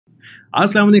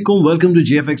अस्सलाम वालेकुम, welcome to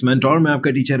GFX mentor. मैं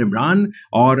आपका टीचर इमरान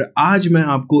और आज मैं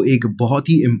आपको एक बहुत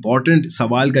ही इम्पॉर्टेंट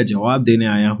सवाल का जवाब देने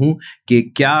आया हूं कि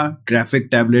क्या ग्राफिक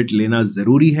टैबलेट लेना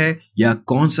ज़रूरी है या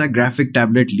कौन सा ग्राफिक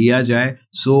टैबलेट लिया जाए।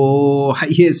 सो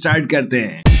आइए स्टार्ट करते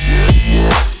हैं।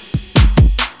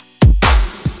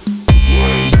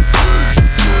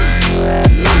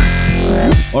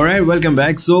 Alright, welcome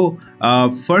back. So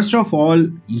first of all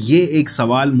ये एक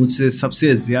सवाल मुझसे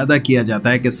सबसे ज़्यादा किया जाता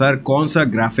है कि सर कौन सा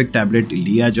ग्राफिक टैबलेट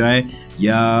लिया जाए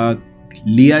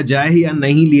या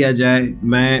नहीं लिया जाए।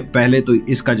 मैं पहले तो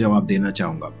इसका जवाब देना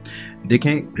चाहूँगा।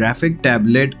 देखें, ग्राफिक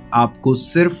टैबलेट आपको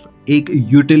सिर्फ एक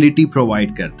यूटिलिटी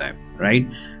प्रोवाइड करता है, राइट।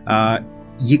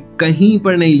 ये कहीं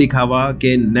पर नहीं लिखा हुआ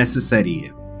कि नेसेसरी है,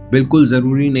 बिल्कुल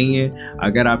ज़रूरी नहीं है।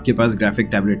 अगर आपके पास ग्राफिक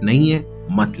टैबलेट नहीं है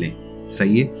मत लें,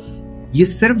 सही है। ये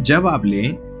सिर्फ जब आप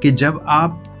लें कि जब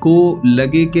आपको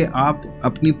लगे कि आप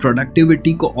अपनी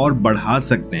प्रोडक्टिविटी को और बढ़ा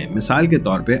सकते हैं। मिसाल के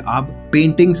तौर पे आप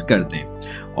पेंटिंग्स करते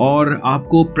हैं और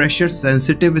आपको प्रेशर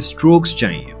सेंसिटिव स्ट्रोक्स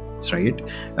चाहिए, राइट।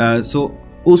 सो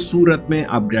उस सूरत में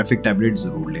आप ग्राफिक टैबलेट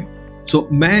ज़रूर लें। सो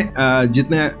मैं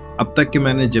जितने अब तक के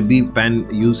मैंने जब भी पेन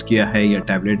यूज़ किया है या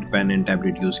पेन एंड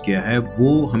टैबलेट यूज़ किया है,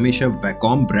 वो हमेशा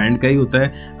वैकॉम ब्रांड का ही होता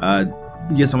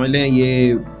है। ये समझ लें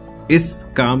ये इस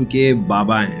काम के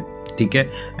बाबा हैं, ठीक है।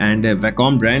 एंड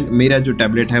वैकॉम ब्रांड, मेरा जो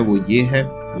टैबलेट है वो ये है,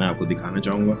 मैं आपको दिखाना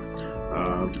चाहूँगा।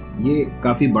 ये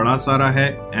काफ़ी बड़ा सारा है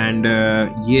एंड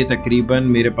ये तकरीबन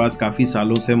मेरे पास काफ़ी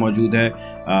सालों से मौजूद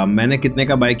है। मैंने कितने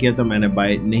का बाय किया था? मैंने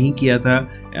बाय नहीं किया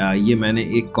था। ये मैंने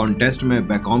एक कॉन्टेस्ट में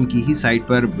वैकॉम की ही साइट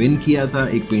पर विन किया था,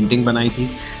 एक पेंटिंग बनाई थी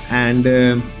एंड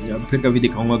फिर कभी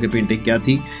दिखाऊंगा कि पेंटिंग क्या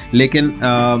थी। लेकिन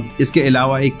इसके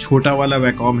अलावा एक छोटा वाला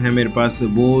वैकॉम है मेरे पास,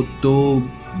 वो तो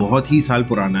बहुत ही साल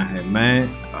पुराना है। मैं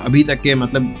अभी तक के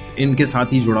मतलब इनके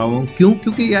साथ ही जुड़ा हुआ हूँ। क्यों?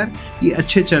 क्योंकि यार ये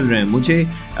अच्छे चल रहे हैं, मुझे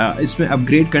इसमें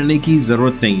अपग्रेड करने की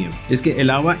ज़रूरत नहीं है। इसके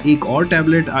अलावा एक और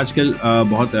टैबलेट आजकल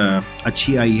बहुत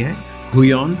अच्छी आई है,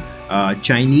 हुयॉन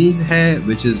चाइनीज़ है,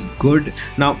 which is good.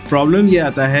 Now problem ये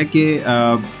आता है कि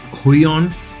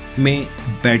हुयॉन में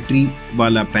बैटरी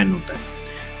वाला पेन होता है।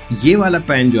 ये वाला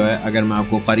पेन जो है, अगर मैं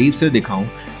आपको करीब से दिखाऊं,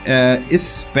 इस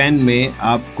पेन में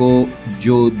आपको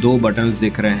जो दो बटन्स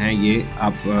दिख रहे हैं ये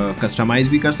आप कस्टमाइज़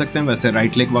भी कर सकते हैं। वैसे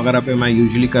राइट क्लिक वगैरह पे मैं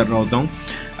यूजुअली कर रहा होता हूँ।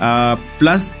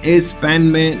 प्लस इस पेन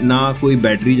में ना कोई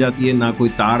बैटरी जाती है, ना कोई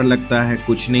तार लगता है,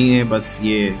 कुछ नहीं है, बस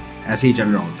ये ऐसे ही चल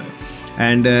रहा होता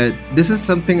है। And this is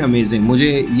something amazing.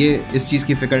 मुझे ये इस चीज़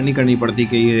की फ़िक्र नहीं करनी पड़ती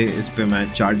कि ये इस पर मैं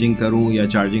चार्जिंग करूँ या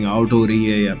चार्जिंग आउट हो रही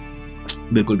है, या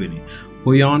बिल्कुल भी नहीं।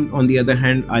 हुयॉन on the other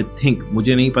hand, I think,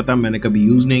 मुझे नहीं पता, मैंने कभी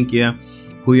यूज़ नहीं किया।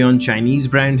 हुयॉन चाइनीज़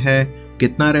ब्रांड है,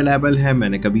 कितना रिलायबल है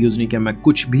मैंने कभी यूज़ नहीं किया, मैं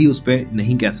कुछ भी उस पर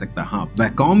नहीं कह सकता। हाँ,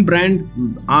 वैकॉम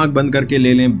ब्रांड आंख बंद करके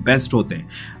ले लें, बेस्ट होते हैं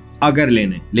अगर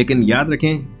लेने। लेकिन याद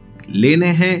रखें, लेने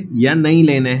हैं या नहीं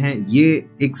लेने हैं ये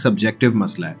एक सब्जेक्टिव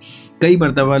मसला है। कई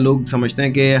मरतबा लोग समझते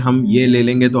हैं कि हम ये ले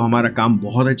लेंगे तो हमारा काम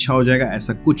बहुत अच्छा हो जाएगा।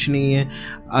 ऐसा कुछ नहीं है।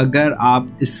 अगर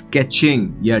आप स्केचिंग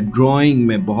या ड्राइंग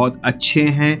में बहुत अच्छे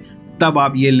हैं तब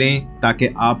आप ये लें, ताकि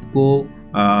आपको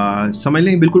समझ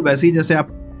लें बिल्कुल वैसे ही जैसे आप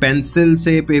पेंसिल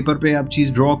से पेपर पे आप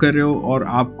चीज़ ड्रॉ कर रहे हो और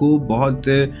आपको बहुत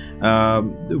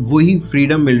वही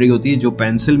फ्रीडम मिल रही होती है जो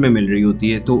पेंसिल में मिल रही होती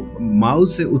है। तो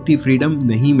माउस से उतनी फ्रीडम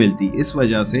नहीं मिलती, इस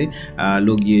वजह से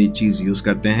लोग ये चीज़ यूज़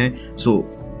करते हैं। सो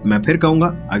मैं फिर कहूँगा,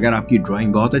 अगर आपकी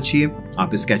ड्राइंग बहुत अच्छी है,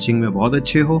 आप स्केचिंग में बहुत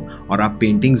अच्छे हो और आप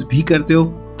पेंटिंग्स भी करते हो,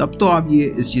 तब तो आप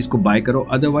ये इस चीज़ को बाय करो।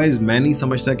 अदरवाइज़ मैं नहीं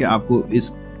समझता कि आपको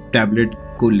इस टैबलेट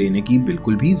को लेने की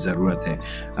बिल्कुल भी ज़रूरत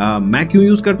है। मैं क्यों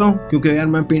यूज़ करता हूँ? क्योंकि यार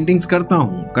मैं पेंटिंग्स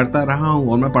करता रहा हूँ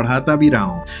और मैं पढ़ाता भी रहा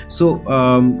हूँ। सो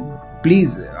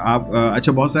प्लीज़ आप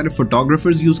अच्छा, बहुत सारे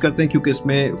फोटोग्राफर्स यूज़ करते हैं क्योंकि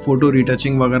इसमें फ़ोटो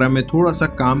रिटचिंग वगैरह में थोड़ा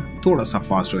सा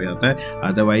फास्ट हो जाता है।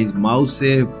 अदरवाइज़ माउस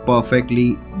से परफेक्टली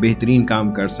बेहतरीन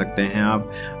काम कर सकते हैं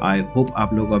आप। आई होप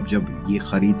आप लोग अब जब ये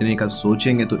ख़रीदने का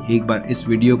सोचेंगे तो एक बार इस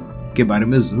वीडियो के बारे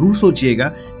में ज़रूर सोचिएगा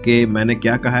कि मैंने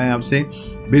क्या कहा है आपसे।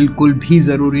 बिल्कुल भी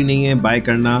ज़रूरी नहीं है बाय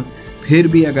करना। फिर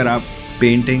भी अगर आप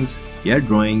पेंटिंग्स या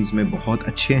ड्राइंग्स में बहुत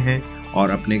अच्छे हैं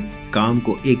और अपने काम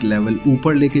को एक लेवल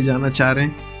ऊपर लेके जाना चाह रहे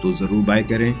हैं तो ज़रूर बाय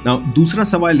करें। नाउ दूसरा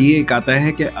सवाल ये एक आता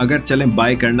है कि अगर चलें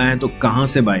बाय करना है तो कहाँ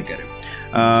से बाय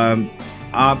करें।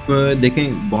 आप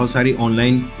देखें, बहुत सारी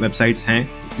ऑनलाइन वेबसाइट्स हैं।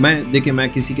 मैं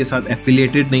किसी के साथ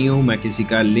एफिलिएटेड नहीं हूँ, मैं किसी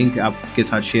का लिंक आपके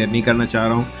साथ शेयर नहीं करना चाह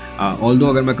रहा हूँ। ऑल्दो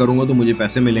अगर मैं करूँगा तो मुझे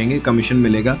पैसे मिलेंगे, कमीशन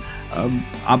मिलेगा।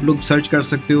 आप लोग सर्च कर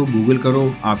सकते हो, गूगल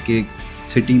करो, आपके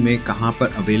सिटी में कहाँ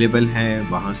पर अवेलेबल है,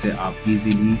 वहाँ से आप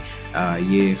इजीली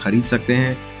ये ख़रीद सकते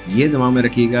हैं। ये दिमाग में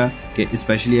रखिएगा कि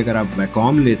स्पेशली अगर आप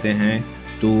वैकॉम लेते हैं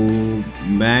तो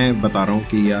मैं बता रहा हूँ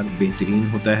कि यार बेहतरीन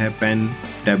होता है पेन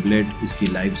टैबलेट, इसकी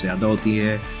लाइफ ज़्यादा होती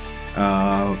है।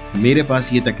 मेरे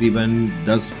पास ये तकरीबन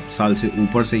 10 साल से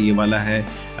ऊपर से ये वाला है।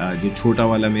 जो छोटा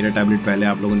वाला मेरा टैबलेट पहले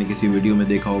आप लोगों ने किसी वीडियो में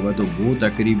देखा होगा तो वो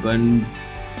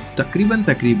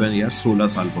तकरीबन यार 16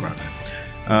 साल पुराना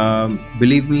है।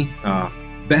 बिलीव मी,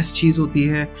 बेस्ट चीज़ होती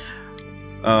है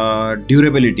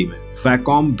ड्यूरेबिलिटी में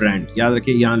फैकॉम ब्रांड। याद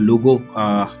रखिए, यहाँ लोगो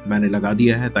मैंने लगा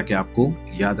दिया है ताकि आपको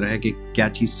याद रहे कि क्या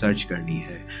चीज़ सर्च करनी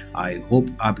है। आई होप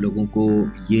आप लोगों को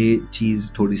ये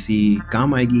चीज़ थोड़ी सी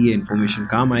काम आएगी, ये इन्फॉर्मेशन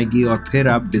काम आएगी और फिर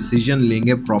आप डिसीजन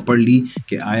लेंगे प्रॉपरली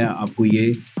कि आया आपको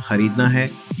ये ख़रीदना है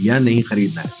या नहीं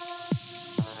ख़रीदना है।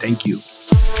 Thank you.